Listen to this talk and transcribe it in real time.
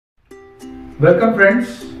Welcome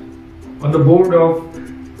friends on the board of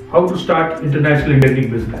how to start international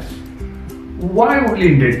indenting business. Why only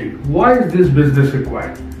indenting? Why is this business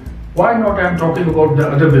required? Why not I am talking about the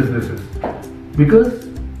other businesses? Because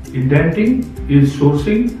indenting is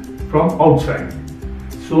sourcing from outside.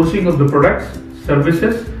 Sourcing of the products,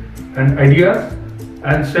 services and ideas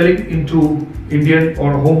and selling into Indian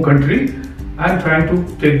or home country and trying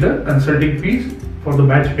to take the consulting fees for the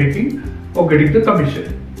matchmaking or getting the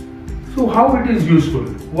commission. So how it is useful?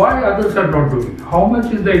 Why others are not doing? How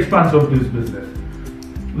much is the expense of this business?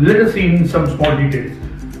 Let us see in some small details.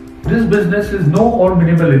 This business is no or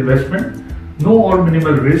minimal investment, no or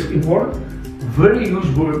minimal risk involved, very huge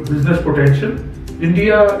business potential.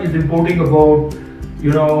 India is importing about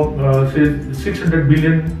say 600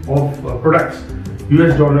 billion of products,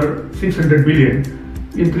 US dollar 600 billion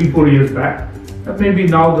in 3-4 years back. Maybe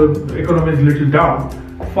now the economy is a little down.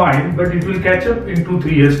 Fine, but it will catch up in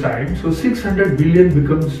 2-3 years time. So 600 billion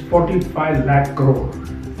becomes 45 lakh crore,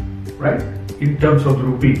 right? In terms of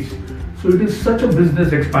rupees. So it is such a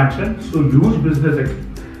business expansion, so huge business,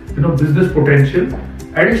 business potential,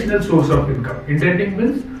 additional source of income. Indenting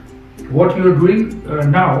means what you are doing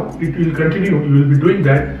now, it will continue, you will be doing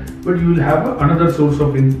that, but you will have another source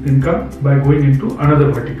of income by going into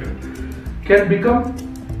another vertical. Can become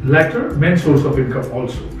later main source of income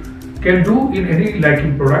also. Can do in any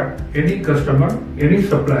liking product, any customer, any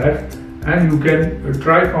supplier, and you can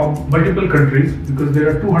try from multiple countries because there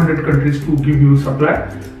are 200 countries to give you supply,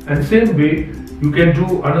 and same way you can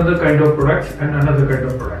do another kind of products and another kind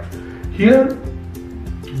of products. Here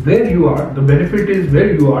where you are, the benefit is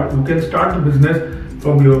where you are, you can start the business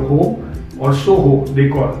from your home or SOHO, they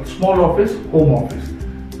call it, small office, home office.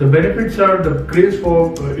 The benefits are the craze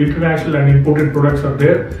for international and imported products are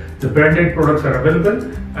there, the branded products are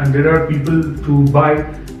available, and there are people to buy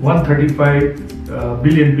 135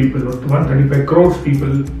 billion people or 135 crores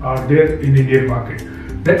people are there in Indian market.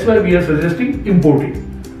 That's why we are suggesting importing.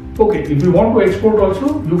 Okay, if you want to export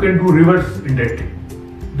also, you can do reverse indenting.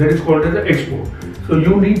 That is called as the export. So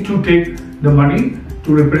you need to take the money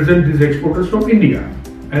to represent these exporters from India.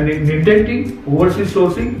 And in indenting, overseas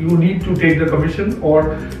sourcing, you need to take the commission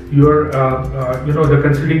or your, the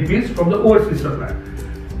consulting fees from the overseas supplier.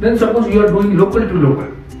 Then suppose you are doing local to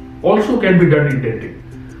local, also can be done indenting.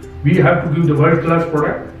 We have to give the world-class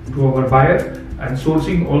product to our buyers and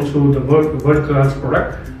sourcing also the world-class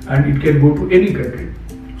product, and it can go to any country.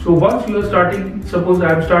 So once you are starting, suppose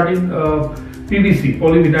I am starting PVC,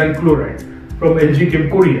 polyvinyl chloride from LG Chem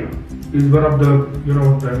Korea, is one of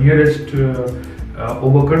the nearest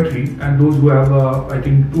over country, and those who have I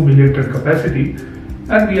think 2 million ton capacity,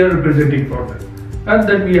 and we are representing for them. And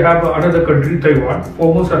then we have another country, Taiwan,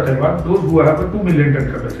 Formosa Taiwan, those who have a 2 million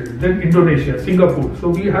ton capacity. Then Indonesia, Singapore. So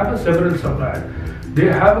we have several suppliers. They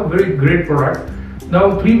have a very great product.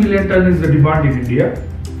 Now 3 million ton is the demand in India,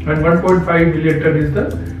 and 1.5 million ton is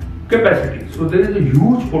the capacity. So there is a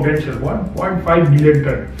huge potential, 1.5 million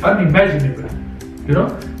ton, unimaginable.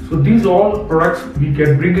 So these all products we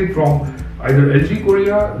can bring it from either LG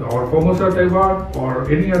Korea or Formosa Taiwan or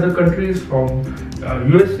any other countries, from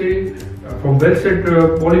USA, from well-set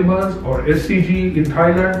polymers or SCG in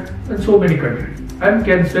Thailand, and so many countries, and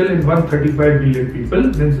can sell in 135 billion people,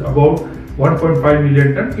 means about 1.5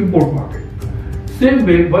 million ton import market. Same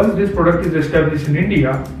way, once this product is established in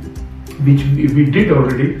India, which we did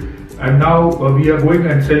already, and now we are going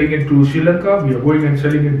and selling it to Sri Lanka, we are going and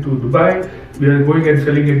selling it to Dubai, we are going and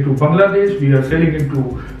selling it to Bangladesh, we are selling it to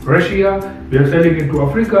Russia, we are selling it to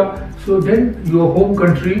Africa. So then your home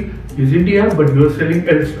country is India, but you are selling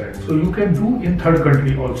elsewhere. So you can do in third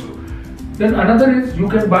country also. Then another is you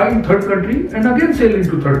can buy in third country and again sell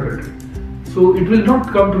into third country. So it will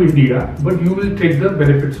not come to India, but you will take the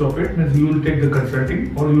benefits of it, means you will take the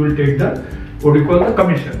consulting or you will take the, what you call the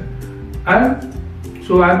commission. And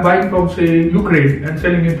so I am buying from say Ukraine and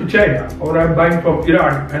selling into China, or I am buying from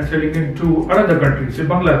Iran and selling into another country, say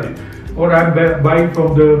Bangladesh, or I am buying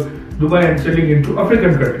from the Dubai and selling into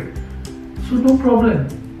African country. So no problem.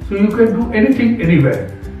 So you can do anything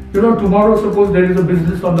anywhere. Tomorrow suppose there is a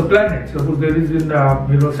business on the planet. Suppose there is in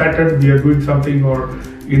Saturn we are doing something, or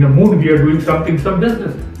in the moon we are doing something, some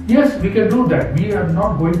business. Yes, we can do that. We are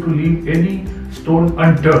not going to leave any stone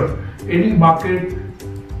unturned. Any market,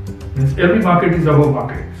 means every market is our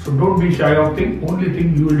market. So don't be shy of things. Only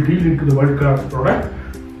thing you will deal into the world-class product,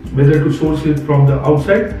 whether to source it from the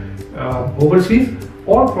outside, overseas,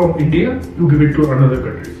 or from India, you give it to another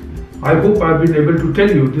country. I hope I have been able to tell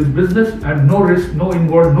you this business and no risk, no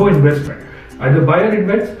involved, no investment. Either buyer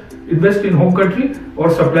invest in home country, or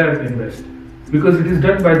supplier invest, because it is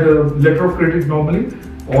done by the letter of credit normally,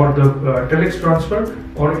 or the telex transfer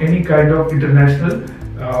or any kind of international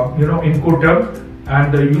Incoterms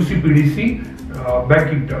and the UCPDC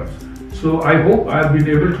banking terms. So I hope I have been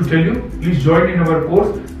able to tell you. Please join in our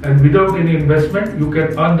course, and without any investment you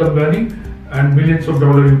can earn the money, and millions of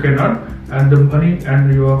dollars you can earn, and the money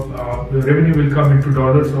and your the revenue will come into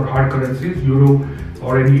dollars or hard currencies, euro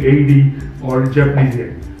or any AED or Japanese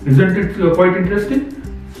yen. Isn't it quite interesting?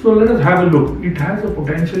 So let us have a look. It has a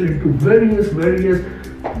potential into various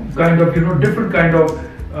kind of different kind of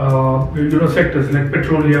sectors like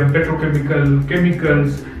petroleum, petrochemical,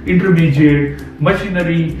 chemicals, intermediate,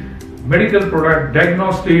 machinery, medical product,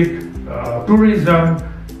 diagnostic, tourism,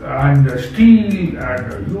 and steel,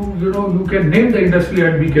 and you can name the industry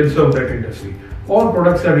and we can serve that industry. All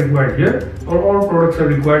products are required here, or all products are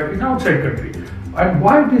required in outside country. And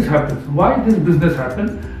why this happens? Why this business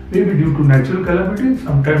happens? Maybe due to natural calamities,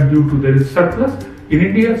 sometimes due to there is surplus in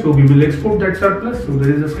India, so we will export that surplus. So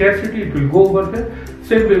there is a scarcity, it will go over there.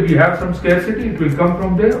 Same way we have some scarcity, it will come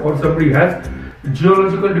from there, or somebody has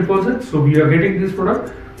geological deposits, so we are getting this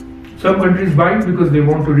product. Some countries buying because they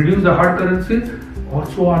want to reduce the hard currencies, or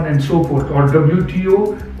so on and so forth, or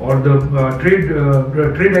WTO, or the trade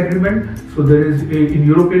agreement. So there is in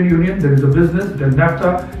European Union there is a business, then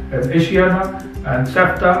NAFTA and ASEAN and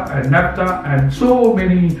SAFTA and NAFTA, and so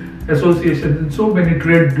many associations and so many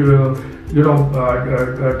trade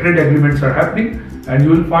trade agreements are happening, and you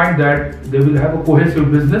will find that they will have a cohesive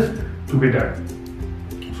business to be done.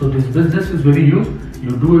 So this business is very huge.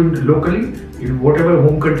 You do it locally in whatever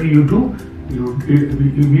home country you do.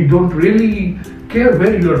 We don't really care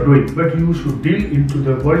where you are doing, but you should deal into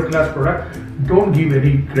the world-class product. Don't give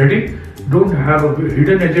any credit. Don't have a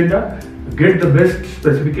hidden agenda. Get the best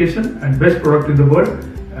specification and best product in the world,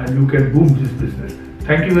 and you can boom this business.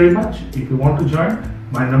 Thank you very much. If you want to join,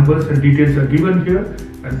 my numbers and details are given here,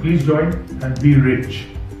 and please join and be rich.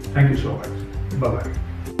 Thank you so much.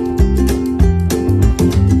 Bye-bye.